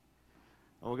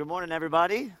Well, good morning,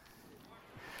 everybody.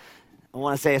 I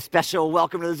want to say a special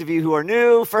welcome to those of you who are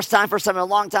new. First time in a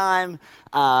long time.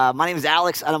 My name is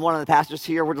Alex, and I'm one of the pastors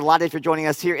here. We're delighted if you're joining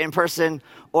us here in person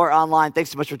or online.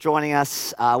 Thanks so much for joining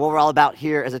us. What we're all about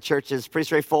here as a church is pretty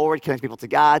straightforward, connect people to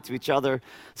God, to each other,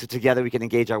 so together we can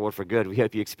engage our world for good. We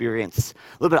hope you experience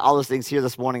a little bit of all those things here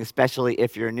this morning, especially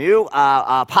if you're new.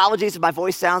 Apologies if my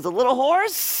voice sounds a little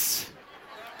hoarse.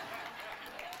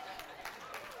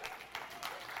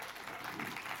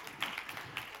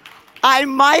 I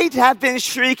might have been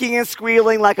shrieking and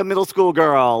squealing like a middle school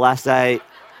girl last night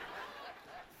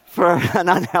for an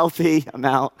unhealthy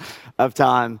amount of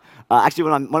time. Actually,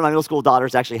 one of my middle school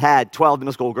daughters actually had 12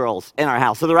 middle school girls in our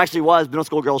house. So there actually was middle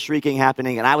school girls shrieking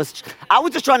happening, and I was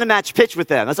just trying to match pitch with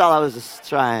them. That's all I was just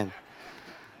trying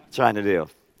to do.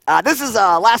 This is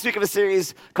last week of a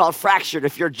series called Fractured.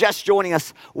 If you're just joining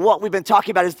us, what we've been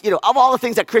talking about is, of all the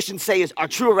things that Christians say are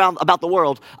true about the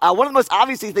world, one of the most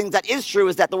obvious things that is true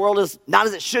is that the world is not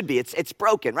as it should be. It's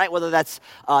broken, right? Whether that's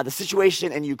the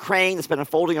situation in Ukraine that's been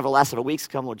unfolding over the last several weeks.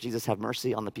 Come, Lord Jesus, have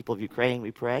mercy on the people of Ukraine,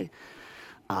 we pray.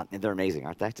 And they're amazing,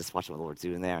 aren't they? Just watching what the Lord's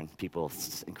doing there, and people,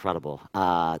 it's incredible.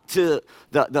 To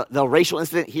the racial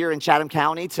incident here in Chatham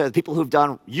County, to the people who've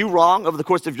done you wrong over the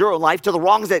course of your own life, to the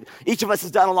wrongs that each of us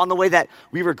has done along the way that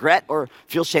we regret or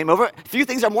feel shame over. A few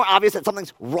things are more obvious that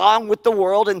something's wrong with the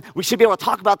world, and we should be able to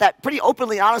talk about that pretty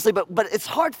openly, honestly, but it's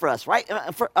hard for us, right?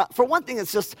 For one thing,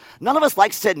 it's just none of us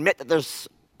likes to admit that there's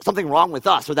something wrong with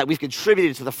us or that we've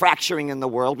contributed to the fracturing in the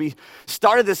world. We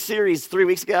started this series 3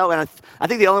 weeks ago, and I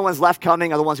think the only ones left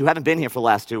coming are the ones who haven't been here for the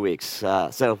last 2 weeks.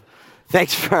 So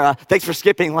thanks for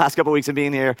skipping the last couple of weeks and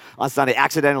being here on Sunday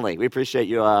accidentally. We appreciate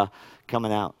you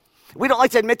coming out. We don't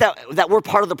like to admit that we're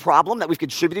part of the problem, that we've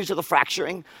contributed to the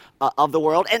fracturing of the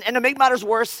world. And to make matters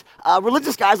worse,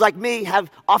 religious guys like me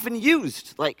have often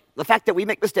used the fact that we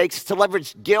make mistakes to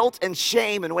leverage guilt and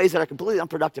shame in ways that are completely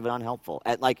unproductive and unhelpful.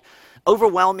 And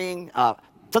overwhelming,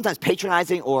 sometimes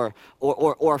patronizing or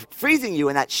freezing you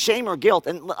in that shame or guilt.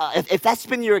 And if that's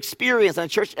been your experience in a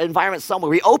church environment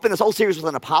somewhere, we open this whole series with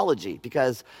an apology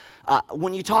because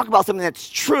when you talk about something that's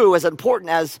true, as important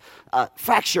as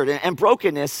fractured and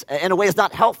brokenness in a way that's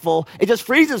not helpful, it just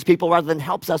freezes people rather than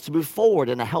helps us to move forward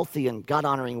in a healthy and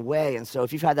God-honoring way. And so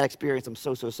if you've had that experience, I'm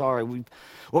so sorry. What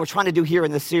we're trying to do here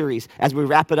in this series, as we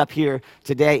wrap it up here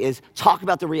today, is talk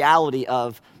about the reality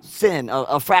of sin,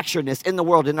 of fracturedness in the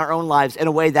world, in our own lives, in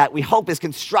a way that we hope is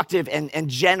constructive and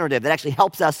generative, that actually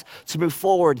helps us to move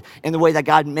forward in the way that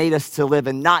God made us to live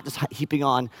and not just heaping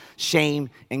on shame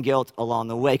and guilt along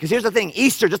the way. Because here's the thing,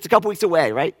 Easter, just a couple weeks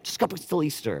away, right? Just a couple weeks till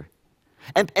Easter.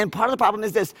 And part of the problem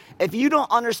is this, if you don't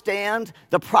understand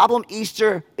the problem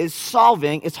Easter is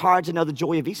solving, it's hard to know the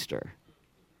joy of Easter.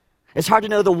 It's hard to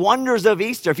know the wonders of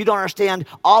Easter if you don't understand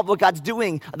all of what God's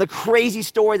doing, the crazy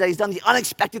story that he's done, the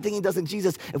unexpected thing he does in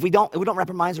Jesus, if we don't wrap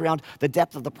our minds around the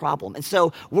depth of the problem. And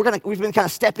so we've been kind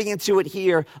of stepping into it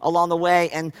here along the way.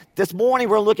 And this morning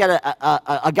we're going to look at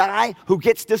a guy who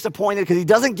gets disappointed because he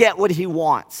doesn't get what he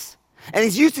wants. And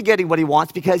he's used to getting what he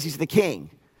wants because he's the king.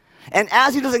 And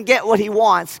as he doesn't get what he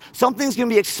wants, something's going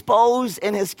to be exposed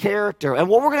in his character. And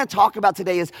what we're going to talk about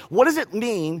today is, what does it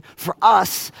mean for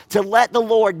us to let the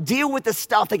Lord deal with the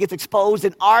stuff that gets exposed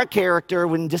in our character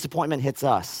when disappointment hits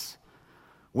us?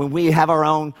 When we have our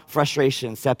own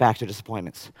frustrations, setbacks, or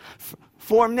disappointments.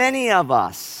 For many of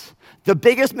us, the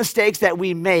biggest mistakes that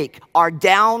we make are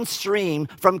downstream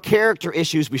from character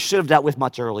issues we should have dealt with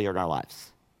much earlier in our lives.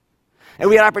 And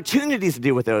we had opportunities to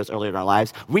deal with those earlier in our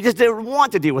lives. We just didn't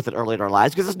want to deal with it earlier in our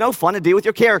lives because it's no fun to deal with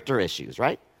your character issues,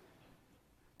 right?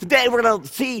 Today, we're going to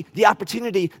see the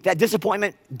opportunity that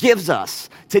disappointment gives us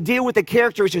to deal with the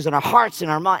character issues in our hearts, in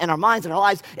our minds, in our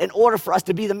lives, in order for us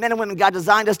to be the men and women God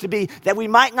designed us to be, that we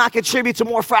might not contribute to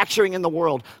more fracturing in the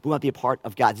world. We might be a part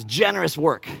of God's generous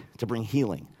work to bring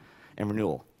healing and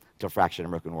renewal to a fractured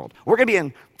and broken world. We're going to be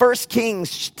in 1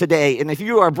 Kings today, and if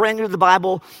you are brand new to the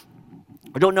Bible,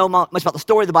 or don't know much about the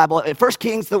story of the Bible, 1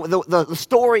 Kings, the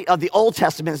story of the Old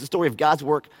Testament is the story of God's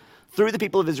work through the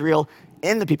people of Israel,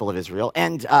 in the people of Israel.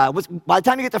 And by the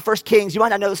time you get to 1 Kings, you might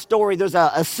not know the story. There's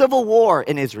a civil war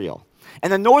in Israel.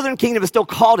 And the northern kingdom is still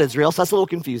called Israel, so that's a little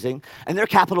confusing. And their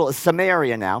capital is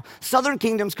Samaria now. Southern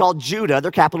kingdom's called Judah.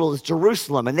 Their capital is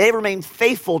Jerusalem. And they remain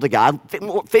faithful to God,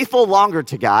 faithful longer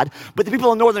to God. But the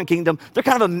people in the northern kingdom, they're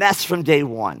kind of a mess from day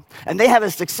one. And they have a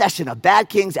succession of bad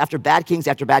kings after bad kings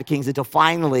after bad kings until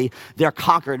finally they're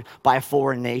conquered by a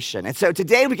foreign nation. And so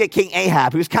today we get King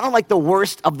Ahab, who's kind of like the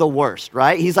worst of the worst,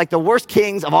 right? He's like the worst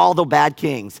kings of all the bad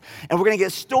kings. And we're going to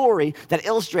get a story that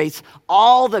illustrates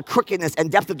all the crookedness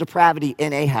and depth of depravity depravity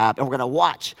in Ahab, and we're going to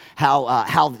watch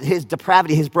how his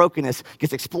depravity, his brokenness,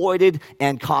 gets exploited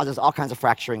and causes all kinds of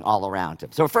fracturing all around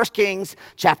him. So 1 Kings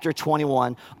chapter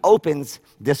 21 opens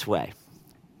this way.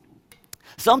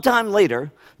 Sometime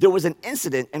later, there was an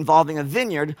incident involving a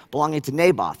vineyard belonging to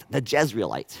Naboth, the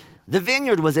Jezreelite. The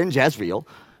vineyard was in Jezreel,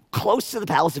 close to the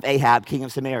palace of Ahab, king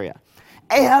of Samaria.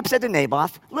 Ahab said to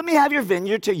Naboth, "Let me have your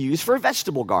vineyard to use for a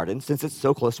vegetable garden, since it's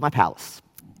so close to my palace.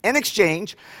 In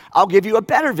exchange, I'll give you a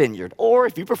better vineyard, or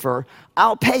if you prefer,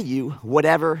 I'll pay you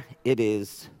whatever it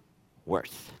is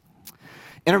worth."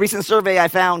 In a recent survey, I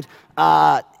found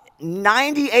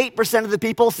 98% of the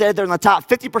people said they're in the top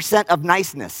 50% of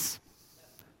niceness.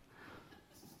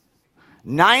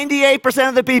 98%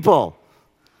 of the people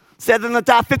said they're in the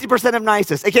top 50% of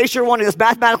niceness. In case you're wondering, it's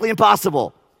mathematically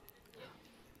impossible.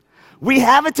 We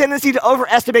have a tendency to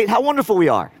overestimate how wonderful we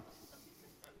are.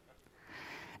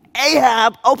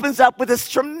 Ahab opens up with this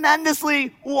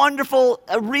tremendously wonderful,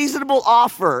 reasonable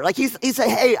offer. Like he's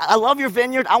saying, "Hey, I love your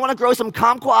vineyard. I want to grow some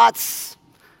kumquats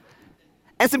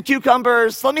and some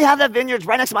cucumbers. Let me have that vineyard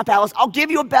right next to my palace. I'll give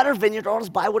you a better vineyard, or I'll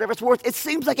just buy whatever it's worth." It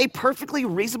seems like a perfectly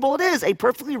reasonable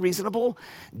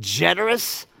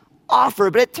generous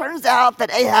offer. But it turns out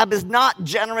that Ahab is not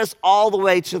generous all the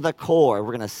way to the core.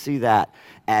 We're going to see that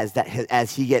as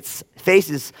he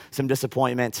faces some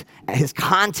disappointment. And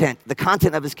the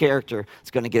content of his character is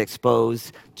going to get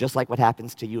exposed, just like what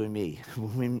happens to you and me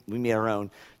when we meet our own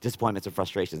disappointments and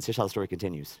frustrations. Here's how the story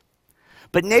continues.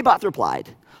 But Naboth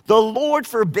replied, "The Lord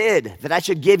forbid that I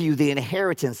should give you the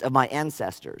inheritance of my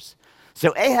ancestors."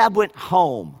 So Ahab went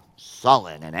home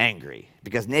sullen and angry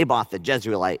because Naboth the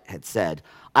Jezreelite had said,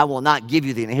 "I will not give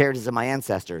you the inheritance of my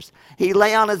ancestors." He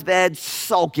lay on his bed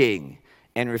sulking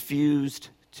and refused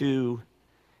to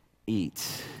eat.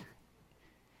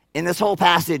 In this whole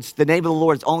passage, the name of the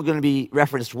Lord is only going to be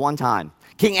referenced one time.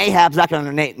 King Ahab's not going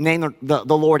to name the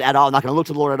Lord at all, not going to look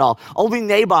to the Lord at all. Only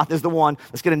Naboth is the one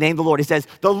that's going to name the Lord. He says,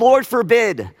 "The Lord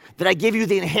forbid that I give you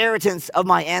the inheritance of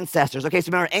my ancestors." Okay,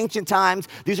 so remember, ancient times,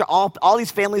 these are all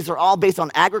these families are all based on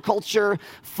agriculture,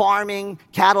 farming,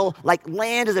 cattle. Like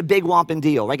land is a big whomping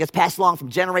deal, right? It gets passed along from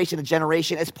generation to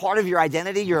generation. It's part of your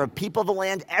identity. You're a people of the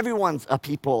land. Everyone's a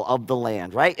people of the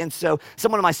land, right? And so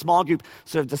someone in my small group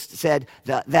sort of just said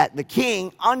that the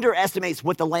king underestimates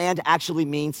what the land actually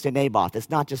means to Naboth.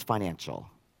 It's not just financial,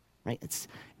 right? It's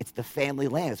the family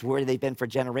land. It's where they've been for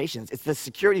generations. It's the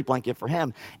security blanket for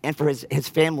him and for his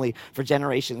family for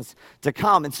generations to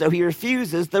come. And so he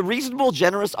refuses the reasonable,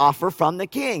 generous offer from the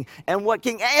king. And what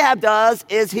King Ahab does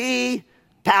is he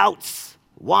pouts,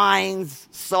 whines,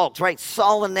 sulks, right?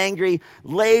 Sullen and angry,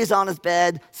 lays on his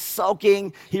bed,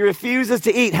 sulking. He refuses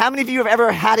to eat. How many of you have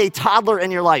ever had a toddler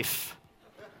in your life?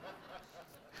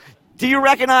 Do you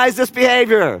recognize this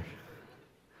behavior?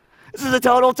 This is a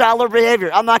total toddler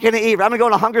behavior. I'm not going to eat. I'm going to go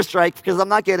on a hunger strike because I'm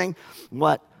not getting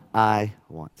what I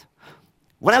want.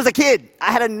 When I was a kid,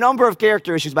 I had a number of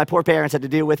character issues my poor parents had to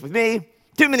deal with me.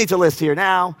 Too many to list here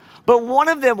now. But one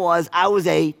of them was I was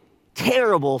a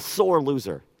terrible sore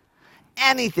loser.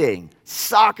 Anything.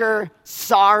 Soccer,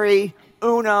 sorry,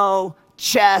 Uno,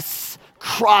 chess,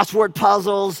 crossword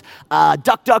puzzles,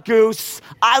 duck, duck, goose.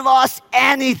 I lost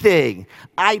anything.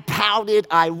 I pouted,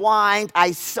 I whined,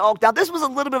 I sulked. Now, this was a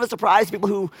little bit of a surprise to people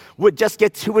who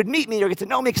would meet me or get to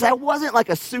know me, because I wasn't like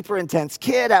a super intense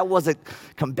kid. I wasn't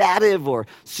combative or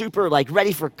super like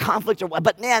ready for conflict.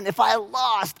 But man, if I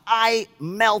lost, I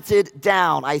melted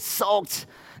down. I sulked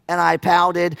and I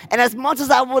pouted. And as much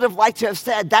as I would have liked to have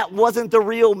said that wasn't the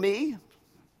real me,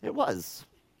 it was.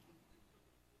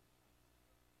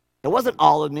 It wasn't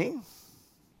all of me,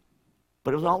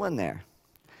 but it was all in there.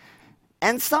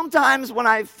 And sometimes when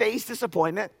I face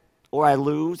disappointment or I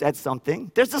lose at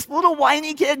something, there's this little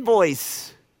whiny kid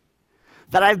voice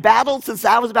that I've battled since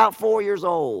I was about 4 years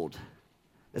old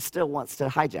that still wants to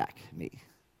hijack me.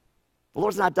 The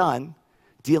Lord's not done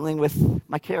dealing with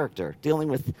my character, dealing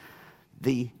with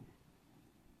the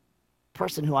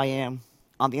person who I am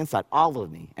on the inside, all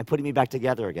of me, and putting me back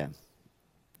together again.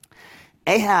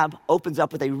 Ahab opens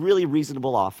up with a really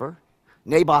reasonable offer.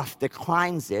 Naboth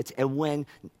declines it, and when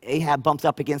Ahab bumps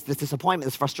up against this disappointment,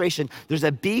 this frustration, there's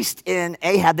a beast in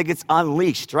Ahab that gets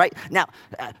unleashed, right? Now,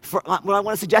 what I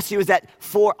want to suggest to you is that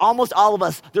for almost all of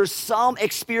us, there's some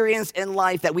experience in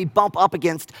life that we bump up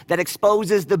against that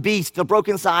exposes the beast, the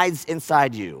broken sides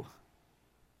inside you.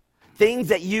 Things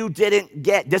that you didn't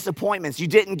get, disappointments. You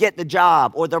didn't get the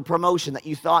job or the promotion that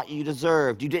you thought you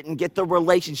deserved. You didn't get the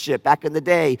relationship back in the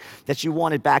day that you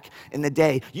wanted back in the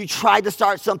day. You tried to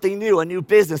start something new, a new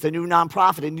business, a new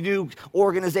nonprofit, a new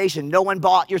organization. No one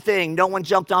bought your thing. No one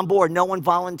jumped on board. No one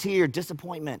volunteered.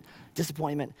 Disappointment,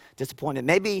 disappointment, disappointment.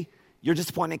 Maybe Your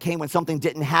disappointment came when something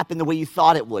didn't happen the way you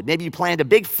thought it would. Maybe you planned a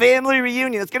big family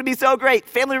reunion. It's going to be so great.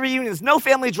 Family reunions, no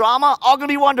family drama, all going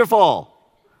to be wonderful.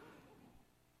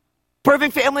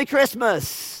 Perfect family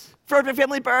Christmas, perfect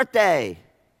family birthday.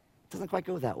 It doesn't quite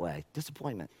go that way.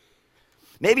 Disappointment.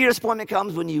 Maybe your disappointment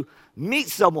comes when you meet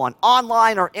someone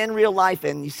online or in real life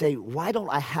and you say, why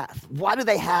do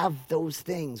they have those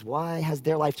things? Why has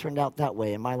their life turned out that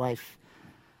way and my life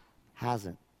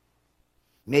hasn't?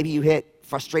 Maybe you hit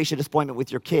frustration, disappointment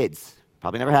with your kids.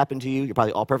 Probably never happened to you. You're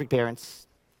probably all perfect parents.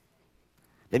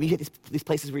 Maybe you hit these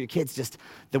places where your kids just,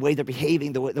 the way they're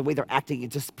behaving, the way they're acting,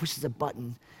 it just pushes a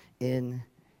button in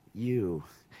you.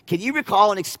 Can you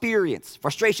recall an experience,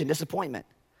 frustration, disappointment,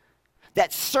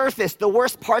 that surfaced the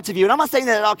worst parts of you? And I'm not saying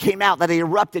that it all came out, that it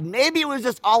erupted. Maybe it was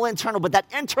just all internal, but that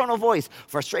internal voice,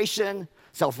 frustration,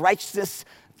 self-righteousness,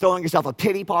 throwing yourself a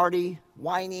pity party,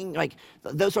 whining, like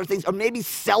those sort of things, or maybe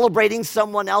celebrating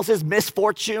someone else's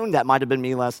misfortune. That might have been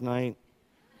me last night.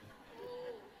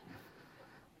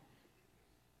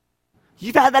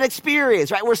 You've had that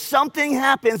experience, right, where something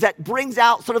happens that brings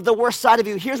out sort of the worst side of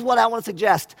you. Here's what I want to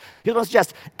suggest.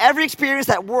 Every experience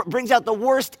that brings out the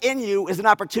worst in you is an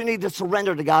opportunity to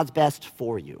surrender to God's best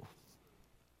for you.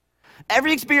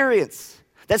 Every experience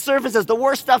that surfaces the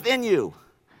worst stuff in you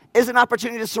is an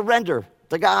opportunity to surrender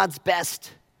to God's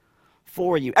best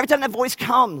for you. Every time that voice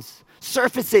comes,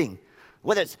 surfacing,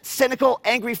 whether it's cynical,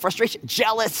 angry, frustration,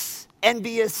 jealous,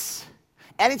 envious,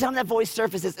 anytime that voice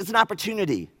surfaces, it's an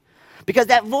opportunity. Because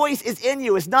that voice is in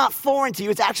you. It's not foreign to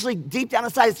you. It's actually deep down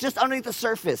inside. It's just underneath the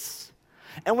surface.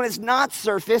 And when it's not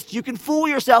surfaced, you can fool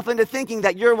yourself into thinking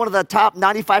that you're one of the top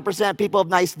 95% people of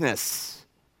niceness.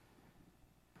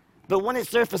 But when it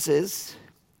surfaces,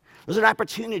 there's an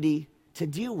opportunity to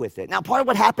deal with it. Now, part of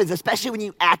what happens, especially when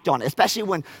you act on it, especially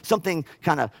when something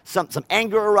some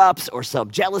anger erupts or some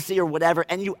jealousy or whatever,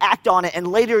 and you act on it and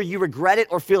later you regret it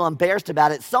or feel embarrassed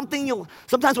about it,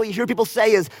 sometimes what you hear people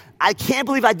say is, I can't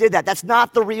believe I did that. That's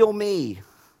not the real me.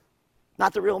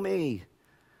 Not the real me.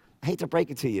 I hate to break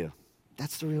it to you.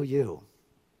 That's the real you.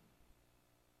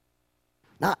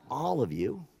 Not all of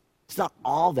you. It's not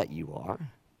all that you are.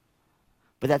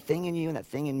 But that thing in you and that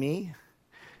thing in me,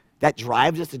 that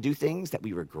drives us to do things that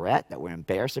we regret, that we're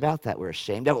embarrassed about, that we're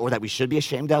ashamed of, or that we should be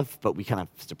ashamed of, but we kind of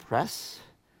suppress,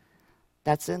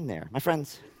 that's in there. My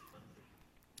friends,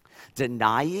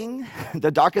 denying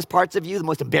the darkest parts of you, the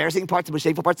most embarrassing parts, the most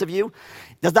shameful parts of you,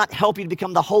 does not help you to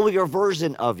become the holier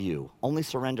version of you. Only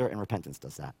surrender and repentance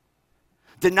does that.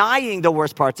 Denying the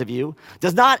worst parts of you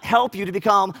does not help you to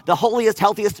become the holiest,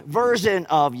 healthiest version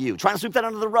of you. Trying to sweep that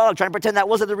under the rug, trying to pretend that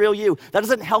wasn't the real you, that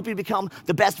doesn't help you become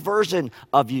the best version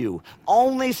of you.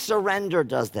 Only surrender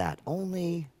does that.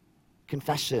 Only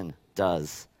confession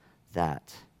does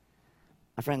that.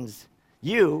 My friends,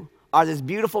 you are this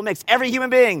beautiful mix. Every human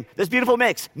being, this beautiful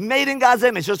mix, made in God's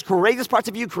image. There's courageous parts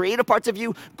of you, creative parts of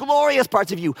you, glorious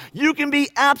parts of you. You can be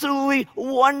absolutely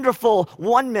wonderful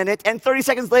 1 minute and 30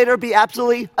 seconds later be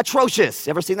absolutely atrocious.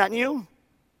 Ever seen that in you?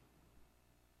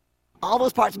 All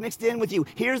those parts mixed in with you.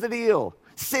 Here's the deal.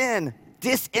 Sin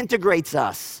disintegrates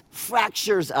us,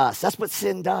 fractures us. That's what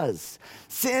sin does.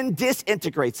 Sin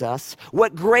disintegrates us.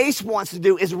 What grace wants to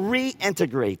do is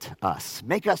reintegrate us,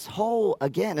 make us whole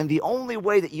again. And the only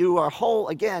way that you are whole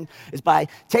again is by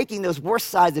taking those worst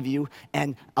sides of you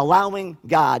and allowing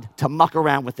God to muck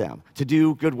around with them, to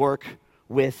do good work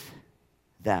with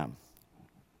them.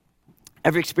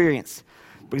 Every experience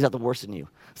brings out the worst in you.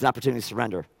 It's an opportunity to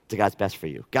surrender to God's best for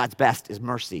you. God's best is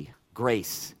mercy,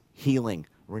 grace, healing,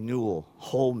 renewal,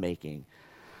 whole making.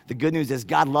 The good news is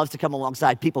God loves to come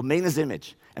alongside people made in his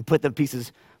image and put the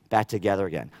pieces back together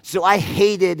again. So I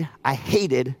hated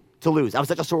to lose. I was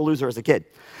such a sore loser as a kid.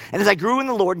 And as I grew in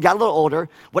the Lord and got a little older,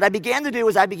 what I began to do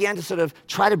is I began to sort of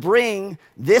try to bring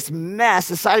this mess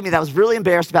inside of me that I was really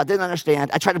embarrassed about, didn't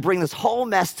understand. I tried to bring this whole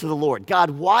mess to the Lord. God,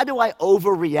 why do I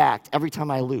overreact every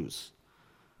time I lose?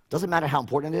 Doesn't matter how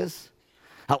important it is,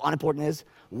 how unimportant it is.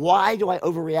 Why do I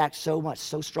overreact so much,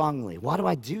 so strongly? Why do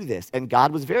I do this? And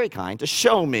God was very kind to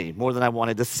show me more than I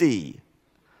wanted to see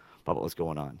about what was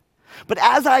going on. But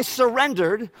as I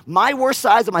surrendered my worst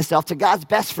sides of myself to God's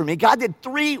best for me, God did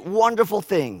 3 wonderful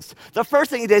things. The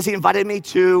first thing he did is he invited me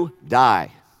to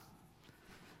die.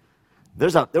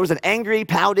 There was an angry,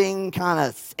 pouting, kind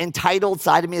of entitled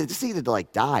side of me that just needed to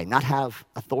die, not have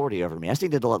authority over me. I just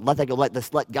needed to let that go,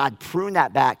 let God prune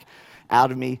that back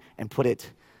out of me and put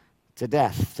it to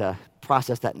death, to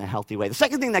process that in a healthy way. The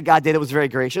second thing that God did that was very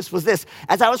gracious was this.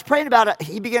 As I was praying about it,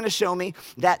 he began to show me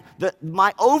that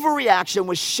my overreaction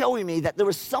was showing me that there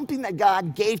was something that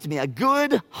God gave to me, a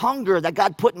good hunger that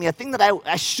God put in me, a thing that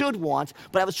I should want,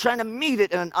 but I was trying to meet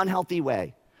it in an unhealthy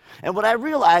way. And what I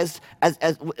realized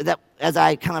as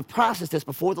I kind of processed this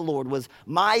before the Lord was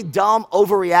my dumb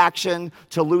overreaction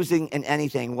to losing in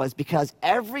anything was because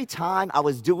every time I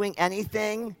was doing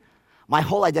anything, my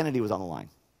whole identity was on the line.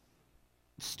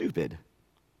 Stupid.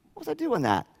 What was I doing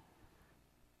that?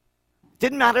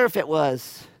 Didn't matter if it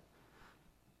was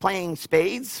playing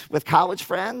spades with college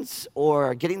friends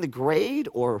or getting the grade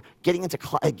or getting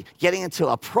into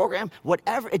a program,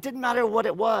 whatever. It didn't matter what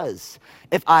it was.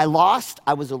 If I lost,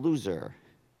 I was a loser.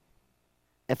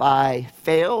 If I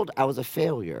failed, I was a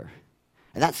failure.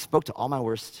 And that spoke to all my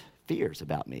worst fears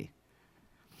about me.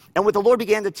 And what the Lord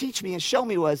began to teach me and show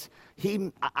me was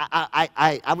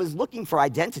I was looking for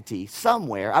identity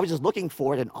somewhere. I was just looking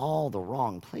for it in all the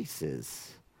wrong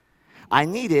places. I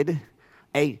needed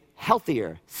a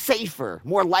healthier, safer,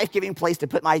 more life-giving place to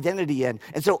put my identity in.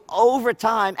 And so over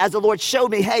time, as the Lord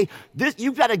showed me, hey,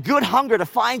 you've got a good hunger to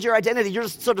find your identity. You're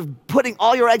just sort of putting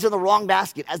all your eggs in the wrong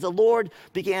basket. As the Lord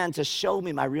began to show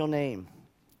me my real name,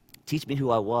 teach me who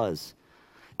I was,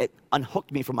 it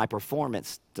unhooked me from my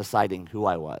performance deciding who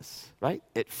I was, right?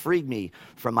 It freed me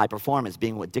from my performance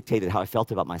being what dictated how I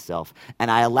felt about myself. And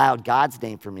I allowed God's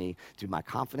name for me to be my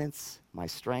confidence, my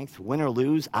strength. Win or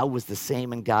lose, I was the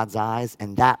same in God's eyes,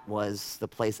 and that was the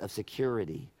place of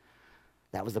security.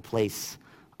 That was the place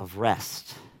of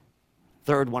rest.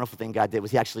 Third wonderful thing God did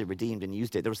was he actually redeemed and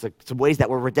used it. There was some ways that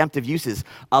were redemptive uses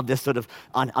of this sort of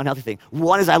unhealthy thing.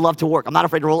 One is I love to work. I'm not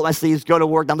afraid to roll up my sleeves, go to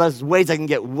work. Now there's ways I can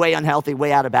get way unhealthy,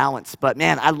 way out of balance. But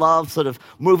man, I love sort of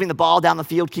moving the ball down the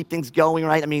field, keep things going,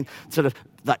 right? I mean, sort of,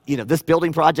 this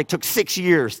building project took 6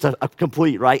 years to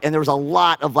complete, right? And there was a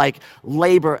lot of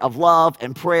labor of love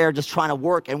and prayer, just trying to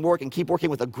work and keep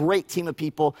working with a great team of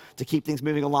people to keep things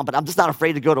moving along. But I'm just not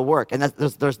afraid to go to work. And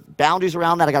there's boundaries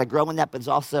around that. I got to grow in that, but it's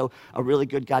also a really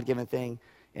good God-given thing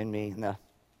in me. And the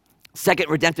second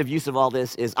redemptive use of all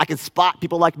this is I can spot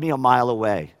people like me a mile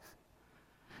away.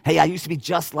 Hey, I used to be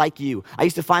just like you. I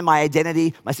used to find my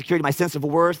identity, my security, my sense of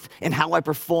worth in how I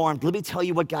performed. Let me tell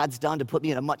you what God's done to put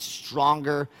me in a much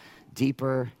stronger,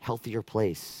 deeper, healthier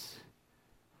place.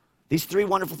 These three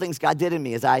wonderful things God did in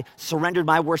me as I surrendered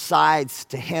my worst sides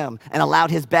to him and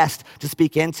allowed his best to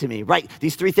speak into me, right?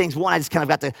 These three things. One, I just kind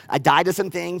of I died to some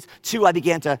things. Two, I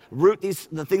began to root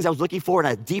the things I was looking for in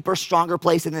a deeper, stronger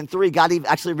place. And then three, God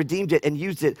actually redeemed it and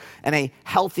used it in a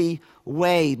healthy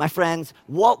way. My friends,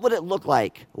 what would it look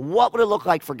like? What would it look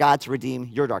like for God to redeem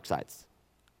your dark sides?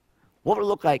 What would it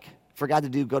look like for God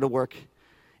to go to work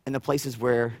in the places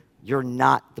where you're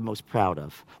not the most proud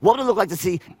of? What would it look like to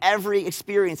see every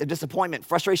experience of disappointment,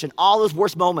 frustration, all those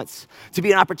worst moments to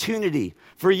be an opportunity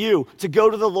for you to go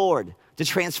to the Lord to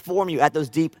transform you at those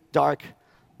deep, dark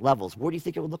levels? What do you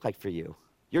think it would look like for you?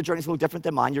 Your journey's a little different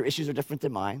than mine. Your issues are different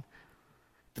than mine.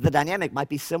 But the dynamic might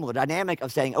be similar. The dynamic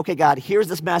of saying, okay, God, here's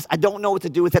this mess. I don't know what to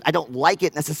do with it. I don't like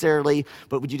it necessarily,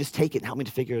 but would you just take it and help me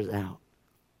to figure it out?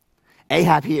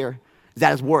 Ahab here is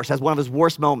at his worst, has one of his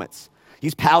worst moments.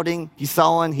 He's pouting, he's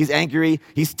sullen, he's angry,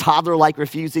 he's toddler-like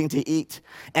refusing to eat.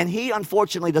 And he,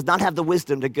 unfortunately, does not have the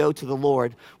wisdom to go to the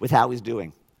Lord with how he's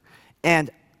doing.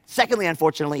 And secondly,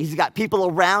 unfortunately, he's got people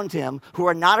around him who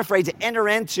are not afraid to enter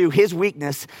into his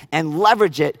weakness and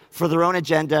leverage it for their own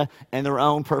agenda and their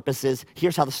own purposes.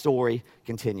 Here's how the story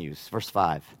continues. Verse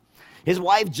 5. His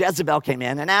wife Jezebel came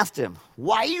in and asked him,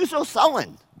 "Why are you so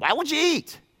sullen? Why won't you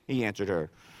eat?" He answered her,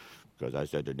 "Because I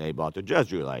said to Naboth the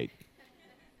Jezreelite,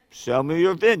 'Sell me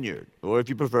your vineyard, or if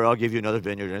you prefer, I'll give you another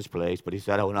vineyard in its place.' But he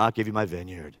said, 'I will not give you my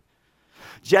vineyard.'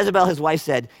 Jezebel, his wife,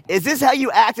 said, 'Is this how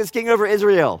you act as king over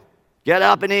Israel? Get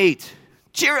up and eat.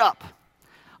 Cheer up.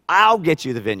 I'll get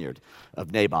you the vineyard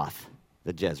of Naboth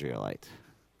the Jezreelite.'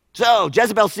 So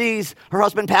Jezebel sees her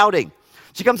husband pouting.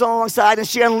 She comes alongside and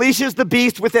she unleashes the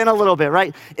beast within a little bit,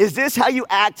 right? Is this how you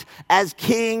act as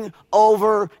king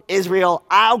over Israel?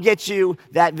 I'll get you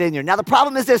that vineyard. Now the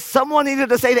problem is this, someone needed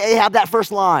to say to Ahab that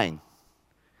first line.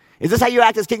 Is this how you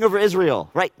act as king over Israel,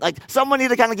 right? Like someone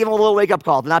needed to kind of give him a little wake-up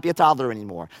call to not be a toddler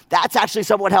anymore. That's actually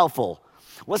somewhat helpful.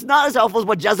 What's not as helpful is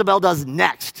what Jezebel does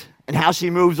next and how she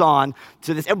moves on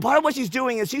to this. And part of what she's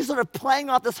doing is she's sort of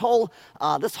playing off this whole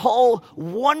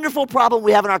wonderful problem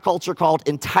we have in our culture called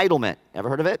entitlement. Ever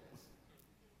heard of it?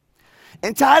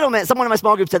 Entitlement, someone in my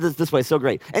small group said this way, so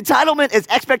great. Entitlement is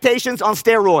expectations on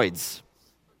steroids.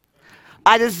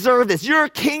 I deserve this. You're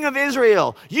king of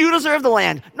Israel. You deserve the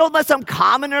land. Don't let some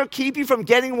commoner keep you from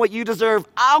getting what you deserve.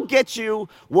 I'll get you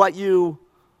what you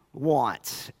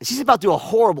want. She's about to do a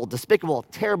horrible, despicable,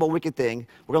 terrible, wicked thing.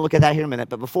 We're going to look at that here in a minute,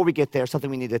 but before we get there, something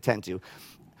we need to attend to.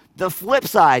 The flip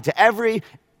side to every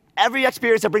Every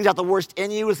experience that brings out the worst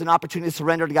in you is an opportunity to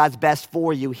surrender to God's best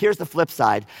for you. Here's the flip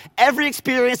side. Every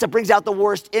experience that brings out the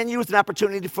worst in you is an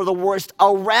opportunity for the worst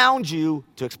around you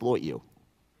to exploit you,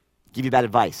 give you bad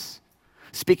advice,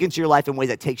 speak into your life in a way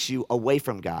that takes you away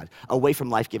from God, away from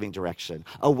life-giving direction,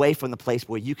 away from the place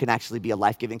where you can actually be a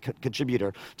life-giving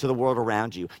contributor to the world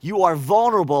around you. You are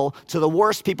vulnerable to the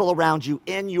worst people around you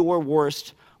in your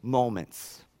worst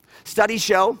moments. Studies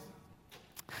show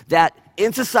that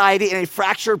in society, in a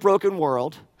fractured, broken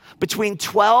world, between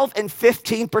 12 and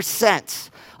 15%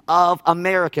 of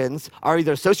Americans are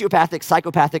either sociopathic,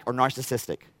 psychopathic, or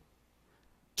narcissistic.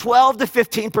 12 to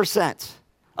 15%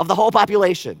 of the whole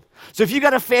population. So if you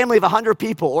got a family of 100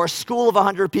 people or a school of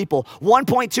 100 people,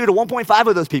 1.2 to 1.5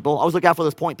 of those people, always look out for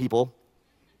those point people,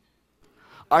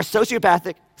 are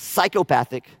sociopathic,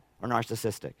 psychopathic, or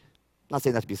narcissistic. I'm not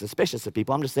saying that to be suspicious of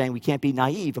people. I'm just saying we can't be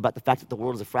naive about the fact that the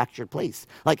world is a fractured place.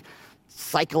 Like,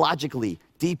 psychologically,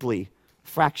 deeply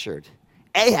fractured.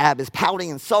 Ahab is pouting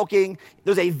and sulking.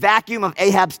 There's a vacuum of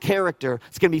Ahab's character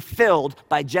that's going to be filled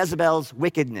by Jezebel's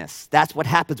wickedness. That's what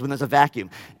happens when there's a vacuum.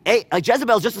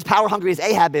 Jezebel's just as power hungry as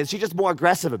Ahab is. She's just more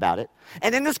aggressive about it.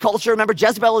 And in this culture, remember,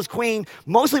 Jezebel is queen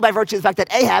mostly by virtue of the fact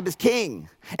that Ahab is king.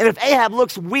 And if Ahab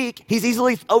looks weak, he's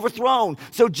easily overthrown.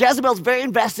 So Jezebel's very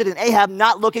invested in Ahab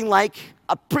not looking like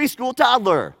a preschool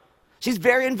toddler. She's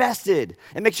very invested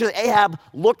in making sure that Ahab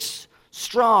looks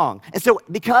strong. And so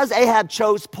because Ahab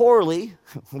chose poorly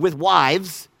with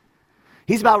wives,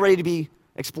 he's about ready to be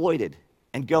exploited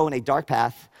and go in a dark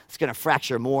path that's going to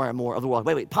fracture more and more of the world.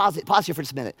 Wait, pause here for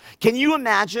just a minute. Can you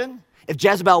imagine if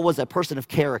Jezebel was a person of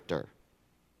character?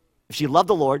 If she loved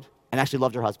the Lord and actually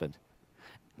loved her husband?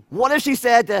 What if she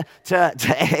said to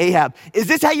Ahab, is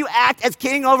this how you act as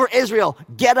king over Israel?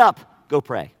 Get up, go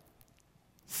pray.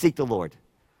 Seek the Lord.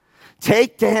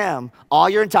 Take to him all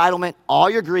your entitlement, all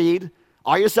your greed,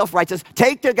 all your self-righteous.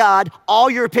 Take to God all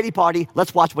your pity party.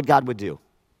 Let's watch what God would do.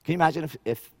 Can you imagine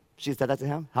if she said that to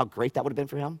him? How great that would have been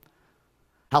for him?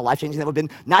 How life-changing that would have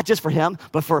been, not just for him,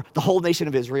 but for the whole nation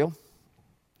of Israel.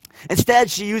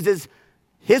 Instead, she uses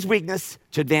his weakness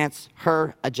to advance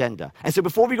her agenda. And so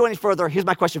before we go any further, here's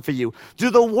my question for you.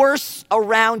 Do the worsts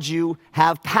around you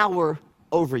have power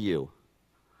over you?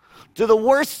 Do the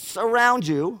worsts around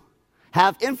you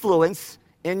have influence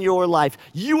in your life?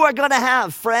 You are going to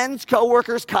have friends,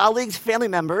 coworkers, colleagues, family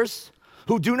members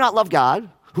who do not love God,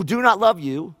 who do not love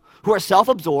you, who are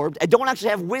self-absorbed and don't actually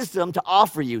have wisdom to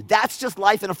offer you. That's just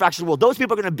life in a fractured world. Those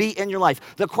people are going to be in your life.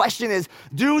 The question is,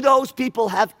 do those people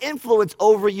have influence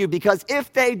over you? Because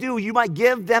if they do, you might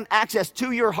give them access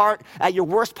to your heart at your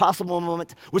worst possible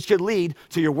moment, which could lead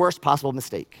to your worst possible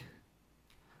mistake.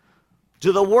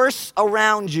 Do the worst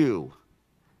around you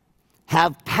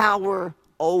have power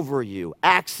over you,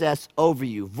 access over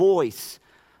you, voice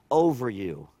over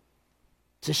you,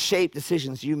 to shape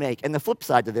decisions you make? And the flip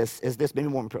side to this is this, maybe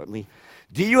more importantly,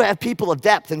 do you have people of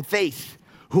depth and faith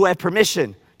who have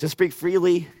permission to speak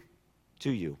freely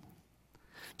to you?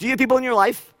 Do you have people in your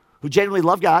life who genuinely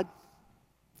love God,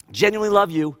 genuinely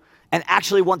love you, and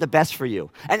actually want the best for you?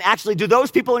 And actually, do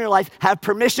those people in your life have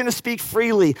permission to speak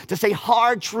freely, to say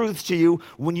hard truths to you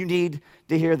when you need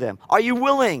to hear them? Are you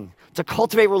willing to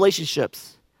cultivate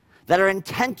relationships that are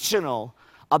intentional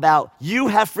about you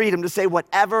have freedom to say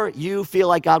whatever you feel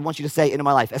like God wants you to say into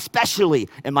my life, especially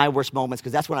in my worst moments,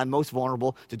 because that's when I'm most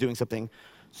vulnerable to doing something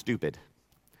stupid.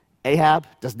 Ahab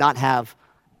does not have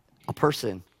a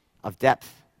person of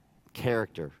depth,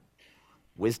 character,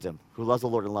 wisdom, who loves the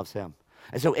Lord and loves him.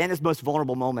 And so in his most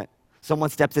vulnerable moment, someone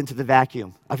steps into the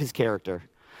vacuum of his character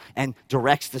and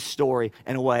directs the story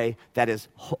in a way that is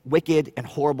wicked and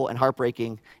horrible and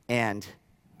heartbreaking and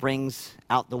brings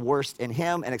out the worst in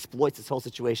him and exploits this whole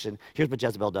situation. Here's what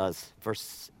Jezebel does,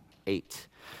 verse 8.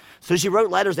 So she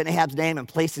wrote letters in Ahab's name and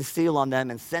placed his seal on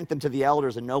them and sent them to the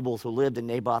elders and nobles who lived in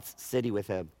Naboth's city with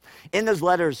him. In those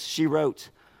letters, she wrote,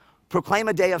 proclaim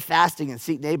a day of fasting and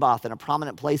seat Naboth in a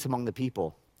prominent place among the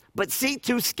people. But seat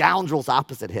 2 scoundrels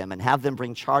opposite him and have them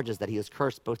bring charges that he has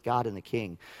cursed both God and the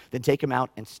king. Then take him out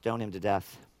and stone him to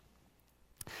death.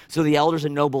 So the elders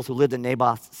and nobles who lived in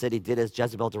Naboth's city did as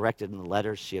Jezebel directed in the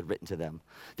letters she had written to them.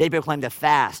 They proclaimed a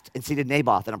fast and seated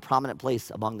Naboth in a prominent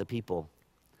place among the people.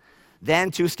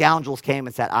 Then 2 scoundrels came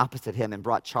and sat opposite him and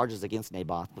brought charges against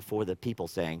Naboth before the people,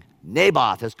 saying,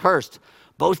 Naboth has cursed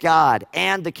both God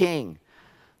and the king.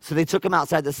 So they took him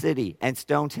outside the city and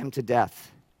stoned him to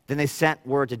death. Then they sent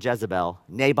word to Jezebel,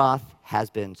 Naboth has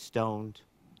been stoned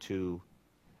to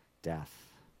death.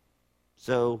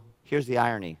 So here's the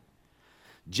irony.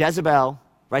 Jezebel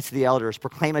writes to the elders,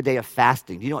 proclaim a day of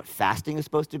fasting. Do you know what fasting is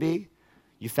supposed to be?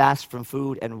 You fast from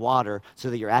food and water so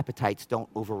that your appetites don't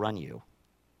overrun you.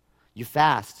 You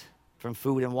fast from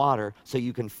food and water so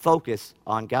you can focus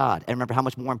on God. And remember how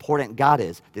much more important God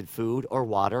is than food or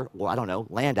water or, I don't know,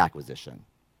 land acquisition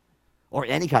or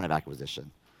any kind of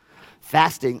acquisition.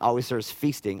 Fasting always serves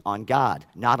feasting on God,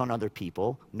 not on other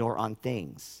people, nor on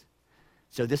things.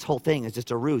 So this whole thing is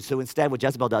just a ruse. So instead, what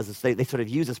Jezebel does is they sort of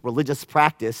use this religious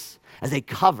practice as a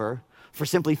cover for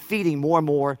simply feeding more and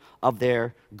more of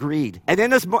their greed. And in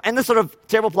this sort of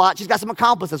terrible plot, she's got some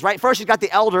accomplices, right? First, she's got the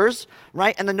elders,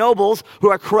 right, and the nobles who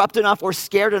are corrupt enough or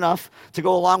scared enough to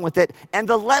go along with it. And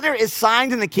the letter is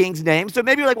signed in the king's name. So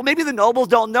maybe you're like, well, maybe the nobles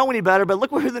don't know any better, but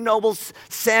look who the nobles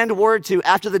send word to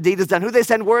after the deed is done. Who they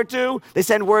send word to? They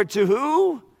send word to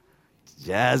who?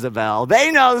 Jezebel.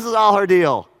 They know this is all her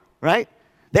deal, right?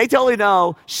 They totally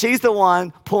know she's the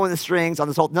one pulling the strings on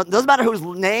this whole. Doesn't matter whose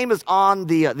name is on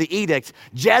the edict.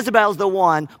 Jezebel's the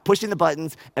one pushing the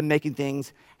buttons and making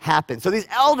things happen. So these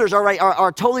elders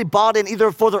are totally bought in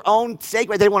either for their own sake,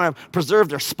 right? They want to preserve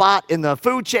their spot in the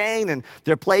food chain and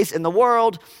their place in the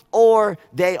world, or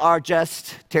they are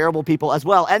just terrible people as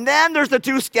well. And then there's the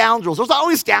two scoundrels. There's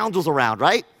always scoundrels around,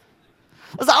 right?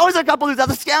 There's always a couple of these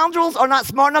other scoundrels are not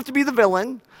smart enough to be the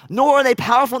villain, nor are they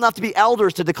powerful enough to be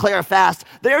elders to declare a fast.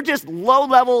 They're just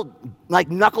low-level, like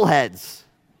knuckleheads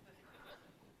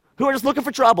who are just looking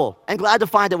for trouble and glad to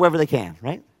find it wherever they can,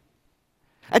 right?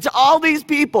 And to all these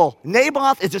people,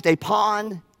 Naboth is just a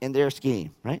pawn in their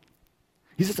scheme, right?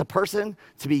 He's just a person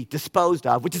to be disposed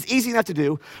of, which is easy enough to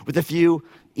do with a few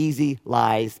easy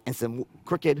lies and some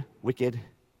crooked, wicked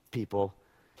people.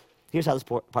 Here's how this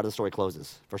part of the story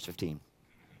closes, verse 15.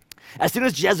 As soon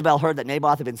as Jezebel heard that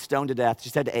Naboth had been stoned to death, she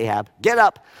said to Ahab, "Get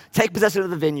up, take possession of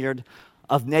the vineyard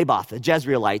of Naboth, the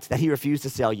Jezreelite, that he refused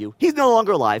to sell you. He's no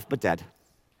longer alive, but dead."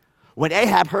 When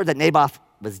Ahab heard that Naboth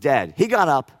was dead, he got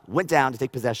up, went down to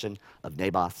take possession of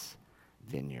Naboth's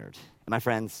vineyard. And my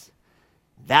friends,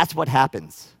 that's what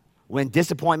happens when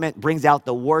disappointment brings out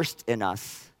the worst in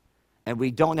us and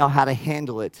we don't know how to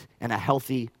handle it in a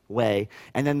healthy way.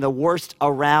 And then the worst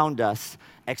around us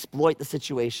exploit the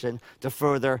situation to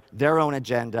further their own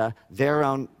agenda, their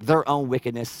own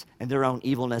wickedness, and their own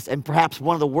evilness. And perhaps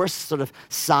one of the worst sort of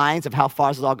signs of how far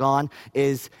this has all gone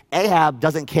is Ahab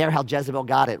doesn't care how Jezebel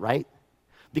got it, right?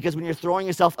 Because when you're throwing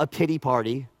yourself a pity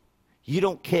party, you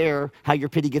don't care how your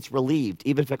pity gets relieved,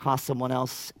 even if it costs someone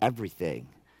else everything.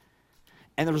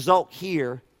 And the result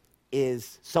here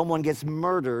is someone gets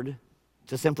murdered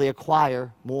to simply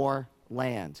acquire more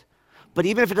land. But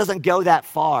even if it doesn't go that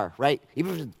far, right?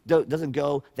 Even if it doesn't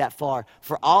go that far,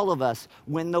 for all of us,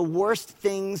 when the worst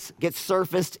things get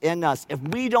surfaced in us, if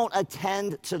we don't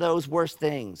attend to those worst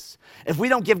things, if we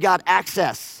don't give God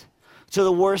access to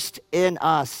the worst in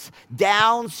us,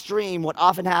 downstream, what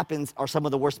often happens are some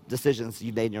of the worst decisions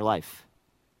you've made in your life.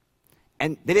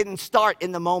 And they didn't start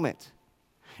in the moment.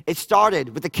 It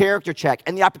started with the character check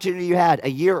and the opportunity you had a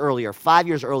year earlier, 5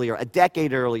 years earlier, a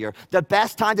decade earlier. The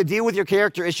best time to deal with your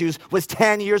character issues was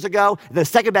 10 years ago. The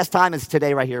second best time is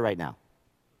today, right here, right now.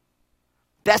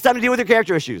 Best time to deal with your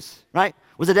character issues, right,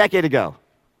 was a decade ago.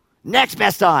 Next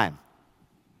best time,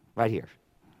 right here,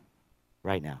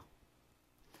 right now.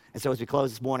 And so as we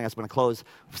close this morning, I just want to close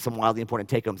with some wildly important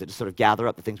take-homes that just sort of gather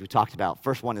up the things we talked about.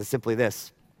 First one is simply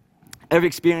this. Every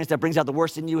experience that brings out the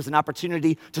worst in you is an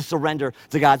opportunity to surrender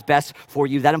to God's best for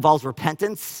you. That involves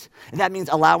repentance, and that means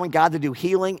allowing God to do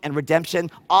healing and redemption.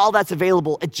 All that's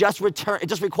available. It just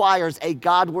requires a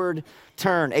Godward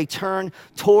turn, a turn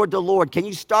toward the Lord. Can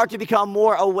you start to become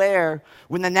more aware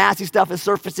when the nasty stuff is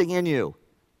surfacing in you?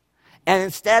 And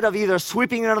instead of either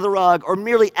sweeping it under the rug or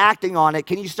merely acting on it,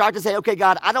 can you start to say, okay,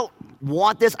 God, I don't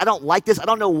want this. I don't like this. I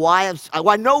don't know why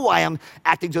I know why I'm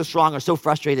acting so strong or so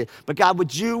frustrated. But God,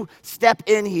 would you step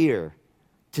in here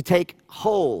to take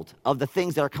hold of the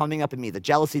things that are coming up in me, the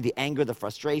jealousy, the anger, the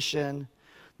frustration,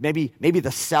 maybe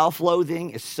the self-loathing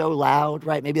is so loud,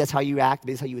 right? Maybe that's how you act.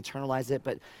 Maybe that's how you internalize it.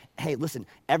 But hey, listen,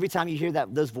 every time you hear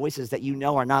those voices that you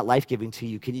know are not life-giving to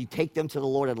you, can you take them to the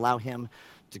Lord and allow him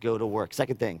to go to work?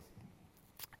 Second thing.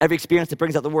 Every experience that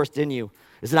brings out the worst in you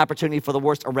is an opportunity for the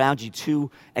worst around you to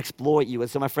exploit you.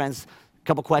 And so, my friends, a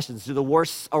couple questions. Do the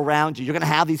worst around you, you're going to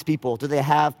have these people, do they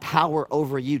have power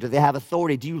over you? Do they have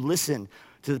authority? Do you listen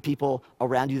to the people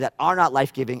around you that are not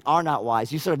life-giving, are not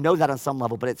wise? You sort of know that on some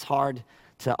level, but it's hard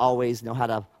to always know how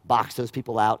to box those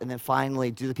people out. And then finally,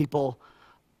 do the people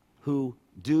who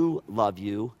do love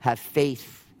you have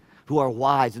faith, who are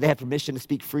wise? Do they have permission to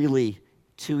speak freely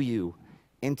to you?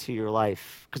 Into your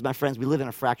life. Because my friends, we live in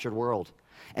a fractured world.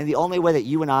 And the only way that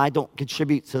you and I don't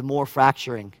contribute to more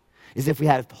fracturing is if we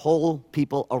have whole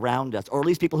people around us, or at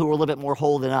least people who are a little bit more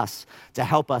whole than us, to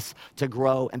help us to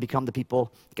grow and become the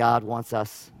people God wants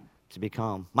us to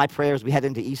become. My prayer as we head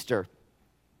into Easter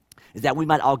is that we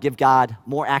might all give God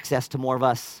more access to more of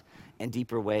us in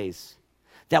deeper ways.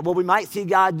 That what we might see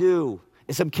God do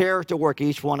is some character work in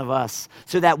each one of us,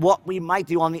 so that what we might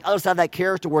do on the other side of that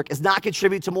character work is not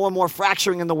contribute to more and more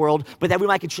fracturing in the world, but that we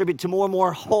might contribute to more and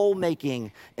more whole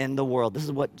making in the world. This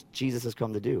is what Jesus has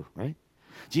come to do, right?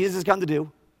 Jesus has come to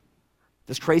do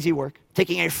this crazy work,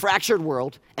 taking a fractured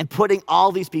world and putting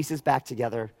all these pieces back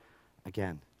together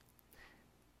again.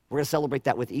 We're going to celebrate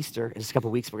that with Easter in just a couple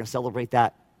of weeks. We're going to celebrate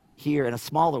that here in a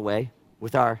smaller way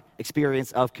with our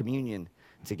experience of communion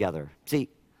together. See,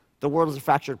 the world is a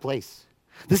fractured place.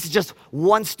 This is just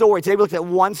one story. Today we looked at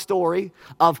one story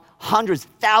of hundreds,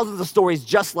 thousands of stories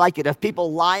just like it, of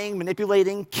people lying,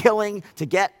 manipulating, killing to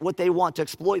get what they want, to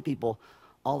exploit people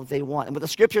all that they want. And what the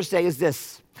scriptures say is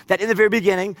this, that in the very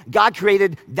beginning, God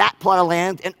created that plot of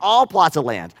land and all plots of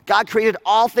land. God created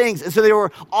all things, and so they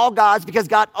were all God's because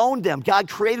God owned them. God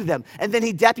created them. And then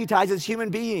he deputizes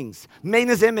human beings, made in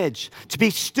his image, to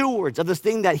be stewards of this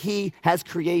thing that he has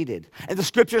created. And the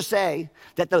scriptures say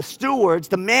that the stewards,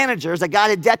 the managers that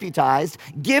God had deputized,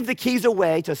 give the keys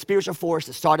away to a spiritual force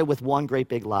that started with one great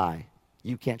big lie.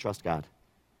 You can't trust God.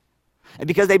 And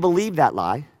because they believed that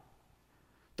lie,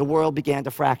 the world began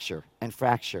to fracture and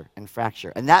fracture and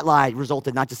fracture. And that lie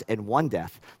resulted not just in one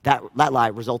death, that lie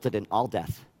resulted in all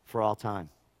death for all time.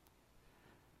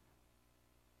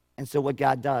 And so what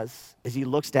God does is he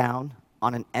looks down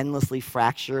on an endlessly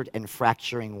fractured and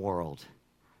fracturing world,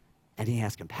 and he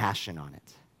has compassion on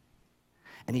it.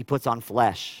 And he puts on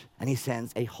flesh, and he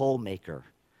sends a whole maker,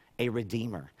 a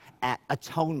redeemer, at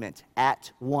atonement,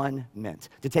 at one meant,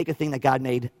 to take a thing that God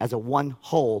made as a one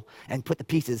whole and put the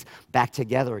pieces back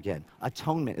together again.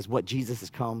 Atonement is what Jesus has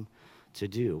come to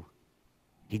do.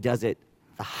 He does it,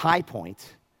 the high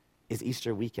point is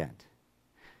Easter weekend.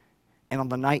 And on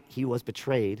the night he was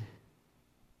betrayed,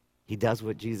 he does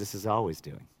what Jesus is always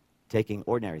doing, taking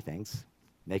ordinary things,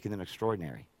 making them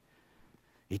extraordinary.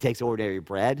 He takes ordinary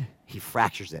bread, he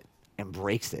fractures it and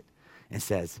breaks it and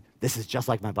says, this is just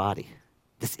like my body.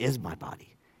 This is my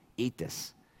body. Eat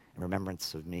this in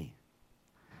remembrance of me.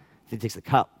 Then he takes the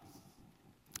cup.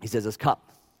 He says, this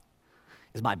cup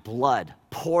is my blood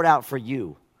poured out for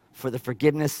you, for the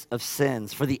forgiveness of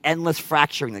sins, for the endless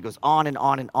fracturing that goes on and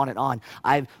on and on and on.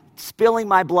 I'm spilling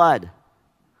my blood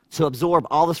to absorb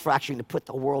all this fracturing, to put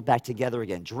the world back together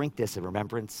again. Drink this in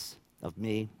remembrance of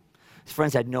me. His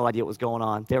friends had no idea what was going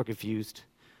on. They were confused.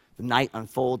 The night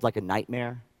unfolds like a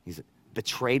nightmare. He's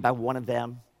betrayed by one of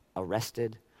them,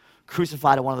 arrested,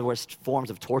 crucified in one of the worst forms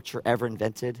of torture ever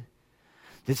invented.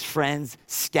 His friends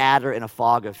scatter in a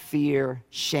fog of fear,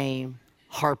 shame,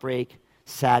 heartbreak,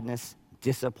 sadness,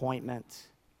 disappointment.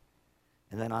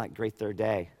 And then on that great third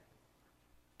day,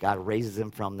 God raises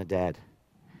him from the dead.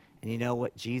 And you know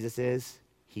what Jesus is?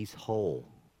 He's whole.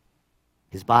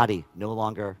 His body no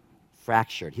longer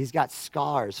fractured. He's got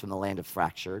scars from the land of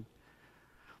fractured,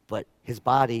 but his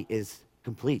body is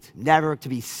complete, never to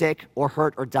be sick or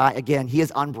hurt or die again. He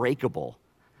is unbreakable.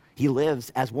 He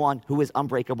lives as one who is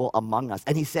unbreakable among us.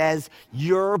 And he says,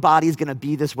 your body is going to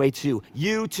be this way too.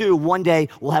 You too, one day,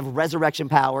 will have resurrection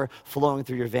power flowing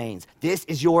through your veins. This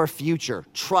is your future.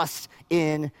 Trust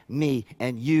in me.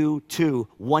 And you too,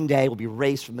 one day, will be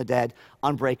raised from the dead,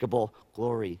 unbreakable.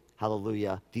 Glory,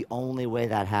 hallelujah. The only way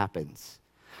that happens,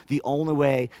 the only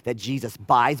way that Jesus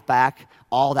buys back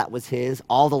all that was his,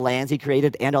 all the lands he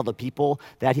created and all the people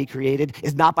that he created,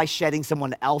 is not by shedding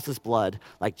someone else's blood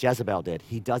like Jezebel did.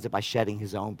 He does it by shedding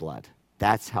his own blood.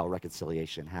 That's how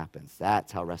reconciliation happens.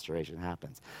 That's how restoration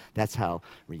happens. That's how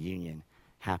reunion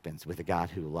happens with a God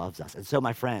who loves us. And so,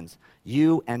 my friends,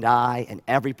 you and I and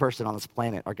every person on this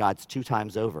planet are God's 2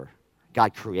 times over.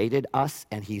 God created us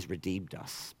and he's redeemed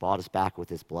us, bought us back with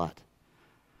his blood.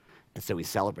 And so we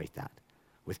celebrate that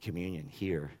with communion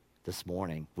here this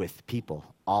morning with people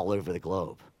all over the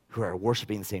globe who are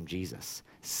worshiping the same Jesus,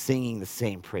 singing the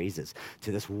same praises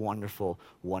to this wonderful,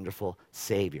 wonderful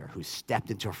Savior who stepped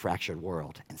into a fractured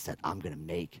world and said, I'm going to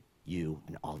make you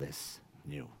and all this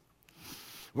new.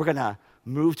 We're going to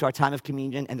move to our time of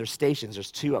communion, and there's stations.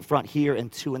 There's 2 up front here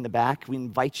and 2 in the back. We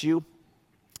invite you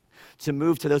to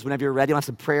move to those whenever you're ready. We'll have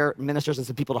some prayer ministers and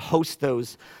some people to host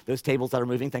those tables that are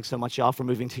moving. Thanks so much, y'all, for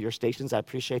moving to your stations. I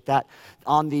appreciate that.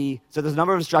 So there's a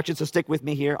number of instructions, so stick with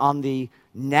me here. On the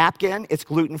napkin. It's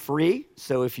gluten-free,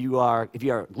 so if you are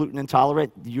gluten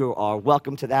intolerant, you are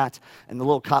welcome to that. And the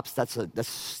little cups, that's the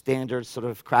standard sort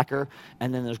of cracker.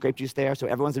 And then there's grape juice there, so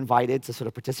everyone's invited to sort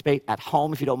of participate at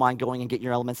home. If you don't mind going and getting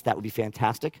your elements, that would be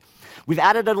fantastic. We've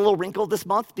added a little wrinkle this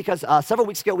month because several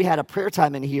weeks ago we had a prayer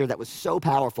time in here that was so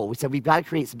powerful. We said we've got to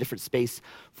create some different space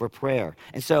for prayer.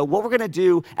 And so what we're going to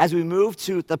do as we move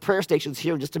to the prayer stations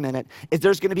here in just a minute is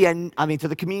there's going to be, to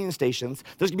the communion stations,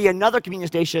 there's going to be another communion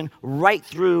station right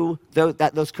through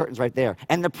those curtains right there.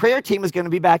 And the prayer team is going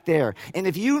to be back there. And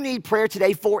if you need prayer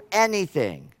today for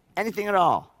anything at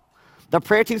all, the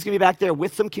prayer team's going to be back there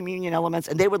with some communion elements,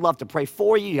 and they would love to pray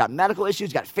for you. You got medical issues,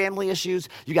 you got family issues,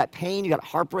 you got pain, you got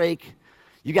heartbreak,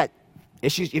 you got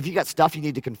issues. If you got stuff you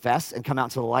need to confess and come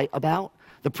out to the light about,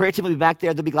 the prayer team will be back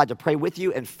there. They'll be glad to pray with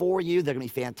you and for you. They're going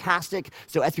to be fantastic.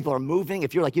 So as people are moving,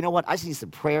 if you're like, you know what, I just need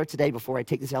some prayer today before I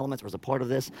take these elements or as a part of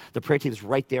this, the prayer team is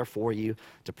right there for you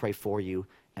to pray for you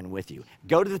and with you.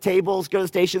 Go to the tables, go to the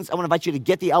stations. I want to invite you to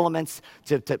get the elements,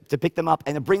 to pick them up,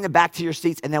 and to bring them back to your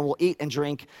seats, and then we'll eat and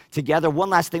drink together. One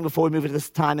last thing before we move into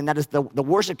this time, and that is the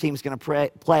worship team is going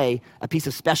to play a piece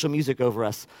of special music over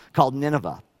us called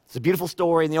Nineveh. It's a beautiful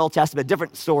story in the Old Testament, a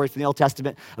different story from the Old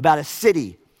Testament, about a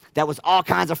city that was all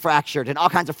kinds of fractured and all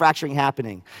kinds of fracturing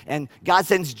happening. And God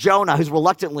sends Jonah, who's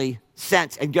reluctantly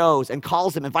sent, and goes and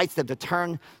calls them, invites them to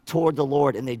turn toward the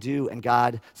Lord, and they do, and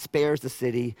God spares the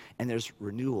city, and there's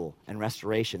renewal and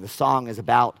restoration. The song is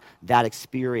about that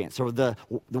experience. So the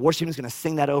worship team is going to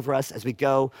sing that over us as we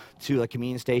go to the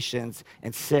communion stations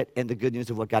and sit in the good news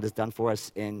of what God has done for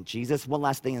us in Jesus. One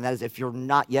last thing, and that is if you're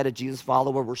not yet a Jesus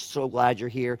follower, we're so glad you're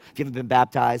here. If you haven't been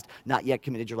baptized, not yet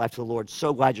committed your life to the Lord,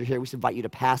 so glad you're here. We just invite you to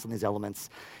pass on these elements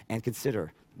and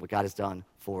consider what God has done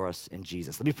for us in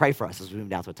Jesus. Let me pray for us as we move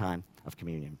down to a time of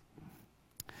communion.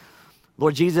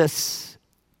 Lord Jesus,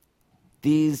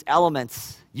 these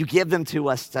elements, you give them to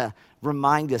us to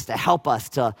remind us, to help us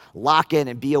to lock in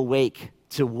and be awake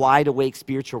to wide awake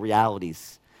spiritual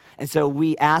realities. And so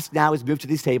we ask now as we move to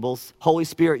these tables, Holy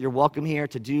Spirit, you're welcome here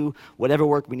to do whatever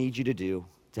work we need you to do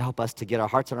to help us to get our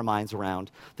hearts and our minds around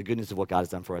the goodness of what God has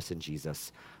done for us in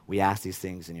Jesus. We ask these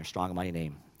things in your strong and mighty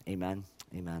name. Amen,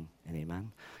 amen, and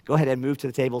amen. Go ahead and move to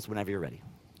the tables whenever you're ready.